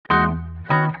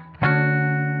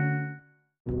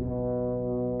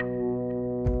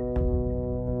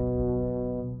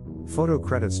Photo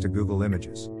credits to Google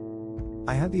Images.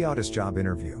 I had the oddest job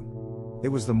interview. It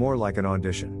was the more like an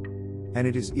audition. And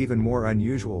it is even more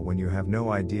unusual when you have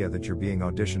no idea that you're being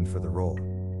auditioned for the role.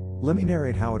 Let me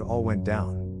narrate how it all went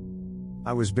down.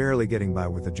 I was barely getting by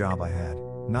with the job I had,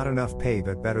 not enough pay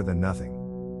but better than nothing.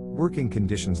 Working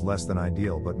conditions less than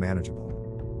ideal but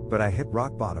manageable. But I hit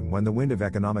rock bottom when the wind of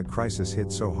economic crisis hit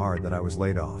so hard that I was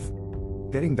laid off.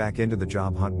 Getting back into the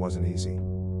job hunt wasn't easy.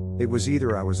 It was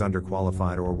either I was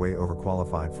underqualified or way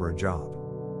overqualified for a job.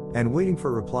 And waiting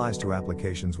for replies to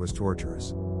applications was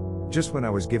torturous. Just when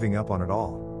I was giving up on it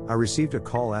all, I received a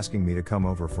call asking me to come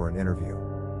over for an interview.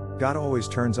 God always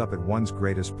turns up at one's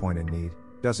greatest point in need,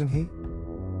 doesn't he?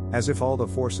 As if all the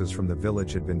forces from the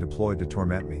village had been deployed to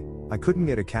torment me, I couldn't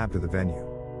get a cab to the venue.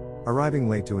 Arriving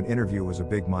late to an interview was a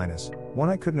big minus, one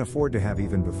I couldn't afford to have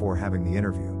even before having the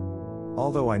interview.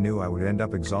 Although I knew I would end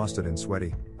up exhausted and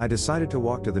sweaty, I decided to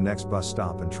walk to the next bus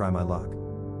stop and try my luck.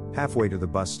 Halfway to the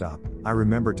bus stop, I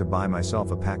remembered to buy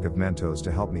myself a pack of Mentos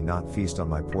to help me not feast on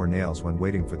my poor nails when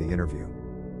waiting for the interview.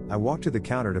 I walked to the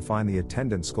counter to find the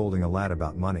attendant scolding a lad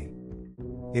about money.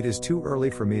 "It is too early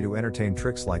for me to entertain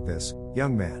tricks like this,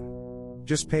 young man.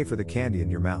 Just pay for the candy in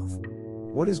your mouth.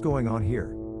 What is going on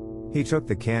here?" He took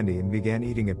the candy and began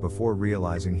eating it before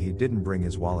realizing he didn't bring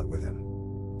his wallet with him.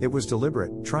 It was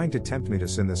deliberate, trying to tempt me to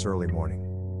sin this early morning.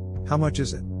 "How much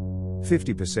is it?"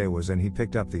 50 pesewas, and he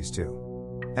picked up these two.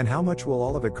 "And how much will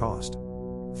all of it cost?"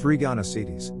 3 Ghana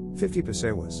cedis, 50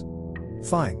 pesewas.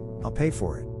 "Fine, I'll pay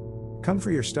for it. Come for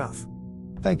your stuff."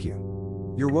 "Thank you."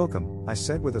 "You're welcome," I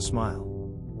said with a smile.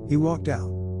 He walked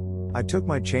out. I took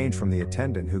my change from the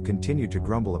attendant, who continued to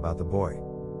grumble about the boy.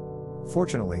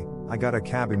 Fortunately, I got a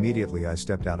cab immediately I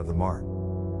stepped out of the mart.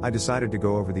 I decided to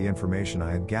go over the information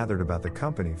I had gathered about the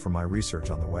company from my research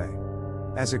on the way.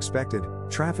 As expected,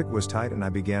 traffic was tight and I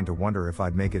began to wonder if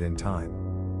I'd make it in time.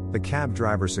 The cab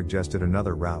driver suggested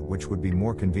another route which would be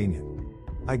more convenient.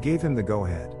 I gave him the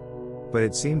go-ahead. But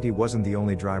it seemed he wasn't the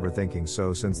only driver thinking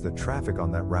so, since the traffic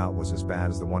on that route was as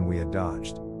bad as the one we had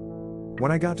dodged.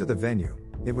 When I got to the venue,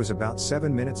 it was about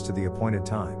 7 minutes to the appointed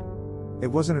time.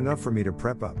 It wasn't enough for me to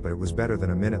prep up, but it was better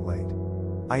than a minute late.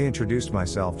 I introduced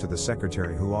myself to the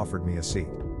secretary, who offered me a seat.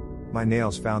 My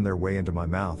nails found their way into my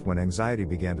mouth when anxiety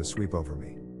began to sweep over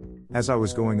me. As I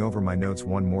was going over my notes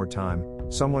one more time,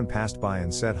 someone passed by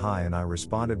and said hi, and I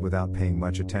responded without paying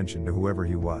much attention to whoever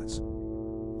he was.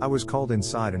 I was called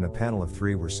inside and a panel of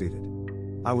 3 were seated.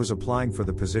 I was applying for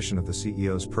the position of the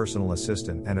CEO's personal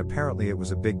assistant, and apparently it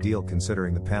was a big deal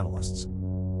considering the panelists.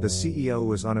 The CEO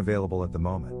was unavailable at the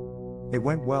moment. It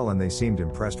went well and they seemed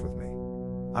impressed with me.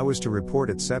 I was to report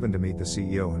at 7 to meet the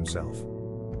CEO himself.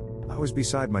 I was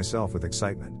beside myself with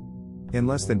excitement. In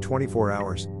less than 24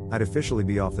 hours, I'd officially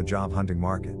be off the job hunting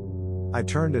market. I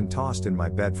turned and tossed in my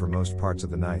bed for most parts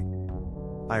of the night.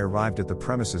 I arrived at the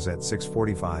premises at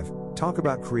 6:45, talk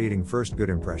about creating first good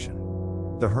impression.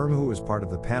 The Herm, who was part of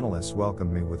the panelists,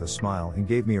 welcomed me with a smile and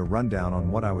gave me a rundown on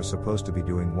what I was supposed to be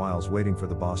doing whilst waiting for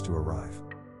the boss to arrive.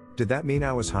 Did that mean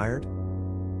I was hired?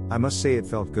 I must say it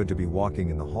felt good to be walking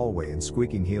in the hallway in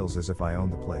squeaking heels as if I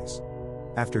owned the place.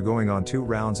 After going on 2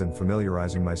 rounds and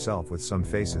familiarizing myself with some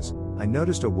faces, I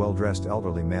noticed a well-dressed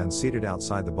elderly man seated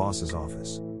outside the boss's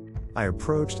office. I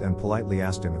approached and politely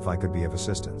asked him if I could be of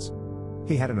assistance.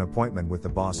 He had an appointment with the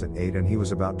boss at 8 and he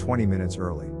was about 20 minutes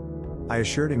early. I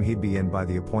assured him he'd be in by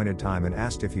the appointed time and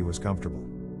asked if he was comfortable.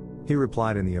 He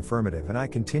replied in the affirmative and I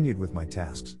continued with my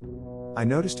tasks. I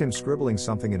noticed him scribbling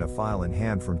something in a file in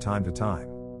hand from time to time.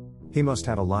 He must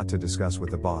have a lot to discuss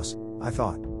with the boss, I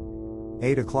thought.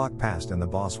 8 o'clock passed and the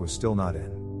boss was still not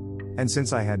in. And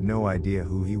since I had no idea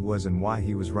who he was and why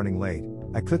he was running late,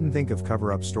 I couldn't think of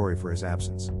cover-up story for his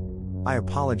absence. I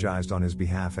apologized on his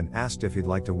behalf and asked if he'd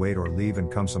like to wait or leave and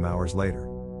come some hours later.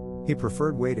 He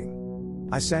preferred waiting.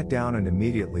 I sat down and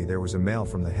immediately there was a mail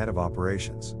from the head of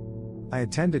operations. I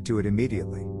attended to it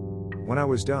immediately. When I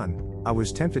was done, I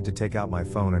was tempted to take out my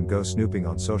phone and go snooping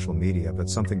on social media, but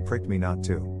something pricked me not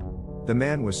to. The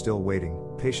man was still waiting,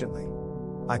 patiently.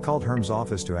 I called Herm's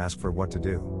office to ask for what to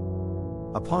do.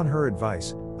 Upon her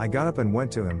advice, I got up and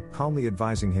went to him, calmly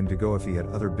advising him to go if he had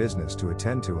other business to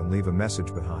attend to and leave a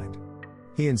message behind.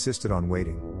 He insisted on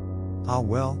waiting.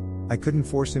 Well, I couldn't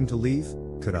force him to leave,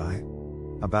 could I?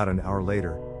 About an hour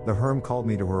later, the Herm called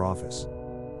me to her office.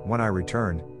 When I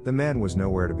returned, the man was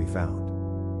nowhere to be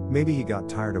found. Maybe he got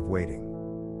tired of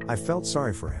waiting. I felt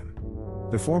sorry for him.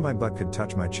 Before my butt could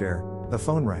touch my chair, the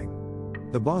phone rang.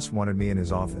 The boss wanted me in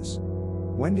his office.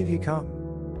 When did he come?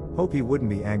 Hope he wouldn't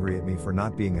be angry at me for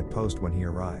not being at post when he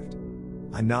arrived.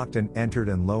 I knocked and entered,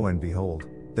 and lo and behold,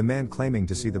 the man claiming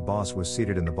to see the boss was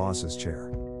seated in the boss's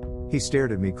chair. He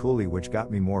stared at me coolly, which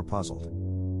got me more puzzled.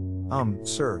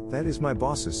 Sir, that is my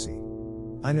boss's seat.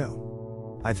 I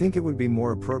know. I think it would be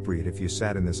more appropriate if you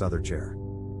sat in this other chair.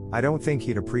 I don't think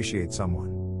he'd appreciate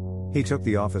someone. He took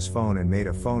the office phone and made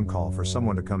a phone call for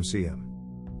someone to come see him.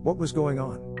 What was going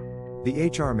on? The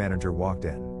HR manager walked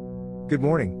in. Good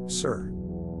morning, sir.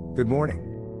 Good morning.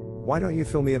 Why don't you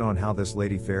fill me in on how this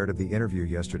lady fared at the interview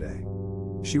yesterday?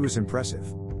 She was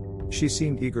impressive. She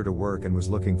seemed eager to work and was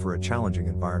looking for a challenging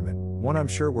environment, one I'm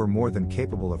sure we're more than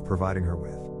capable of providing her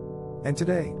with. And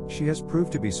today, she has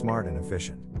proved to be smart and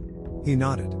efficient. He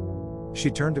nodded.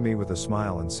 She turned to me with a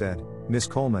smile and said, Miss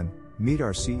Coleman, meet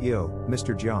our CEO,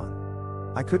 Mr.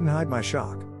 John. I couldn't hide my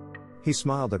shock. He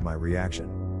smiled at my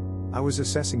reaction. I was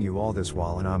assessing you all this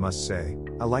while, and I must say,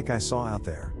 I like I saw out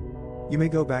there. You may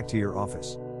go back to your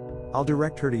office. I'll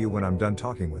direct her to you when I'm done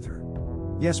talking with her.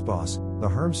 Yes, boss, the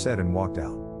Herm said and walked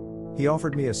out. He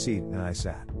offered me a seat and I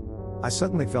sat. I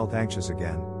suddenly felt anxious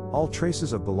again. All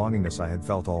traces of belongingness I had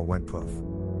felt all went poof.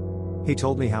 He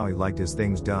told me how he liked his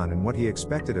things done and what he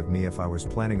expected of me if I was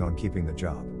planning on keeping the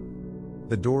job.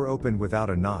 The door opened without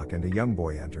a knock and a young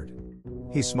boy entered.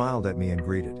 He smiled at me and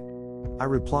greeted. I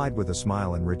replied with a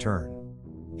smile in return.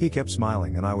 He kept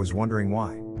smiling and I was wondering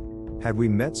why. Had we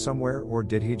met somewhere or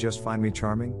did he just find me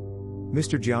charming?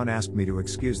 Mr. John asked me to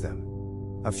excuse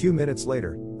them. A few minutes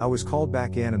later, I was called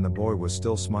back in and the boy was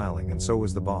still smiling and so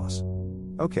was the boss.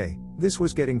 Okay, this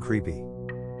was getting creepy.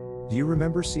 Do you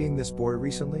remember seeing this boy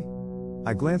recently?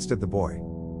 I glanced at the boy.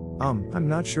 I'm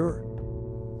not sure.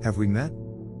 Have we met?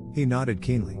 He nodded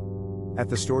keenly. At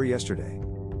the store yesterday.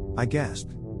 I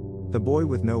gasped. The boy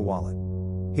with no wallet.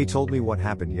 He told me what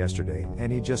happened yesterday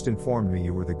and he just informed me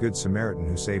you were the good Samaritan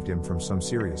who saved him from some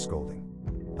serious scolding.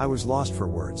 I was lost for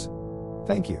words.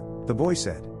 Thank you, the boy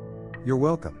said. You're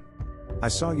welcome. I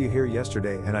saw you here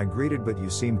yesterday and I greeted, but you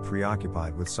seemed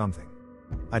preoccupied with something.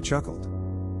 I chuckled.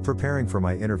 Preparing for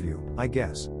my interview, I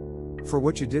guess. For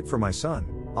what you did for my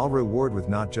son, I'll reward with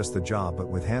not just the job but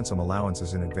with handsome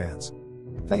allowances in advance.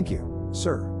 Thank you,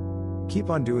 sir. Keep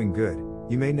on doing good,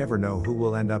 you may never know who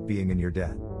will end up being in your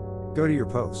debt. Go to your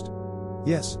post.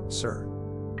 Yes, sir.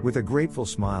 With a grateful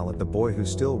smile at the boy who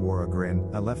still wore a grin,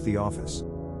 I left the office.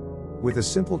 With a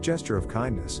simple gesture of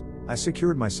kindness, I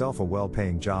secured myself a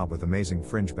well-paying job with amazing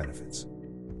fringe benefits.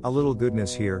 A little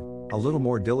goodness here, a little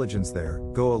more diligence there,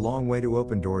 go a long way to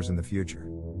open doors in the future.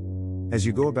 As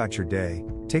you go about your day,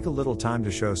 take a little time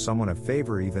to show someone a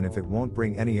favor even if it won't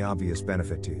bring any obvious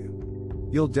benefit to you.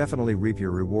 You'll definitely reap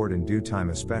your reward in due time,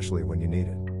 especially when you need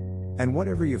it. And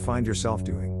whatever you find yourself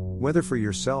doing, whether for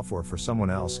yourself or for someone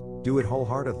else, do it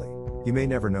wholeheartedly. You may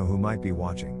never know who might be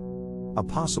watching. A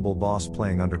possible boss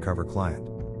playing undercover client.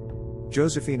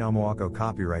 Josephine Amoako,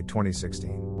 copyright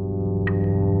 2016.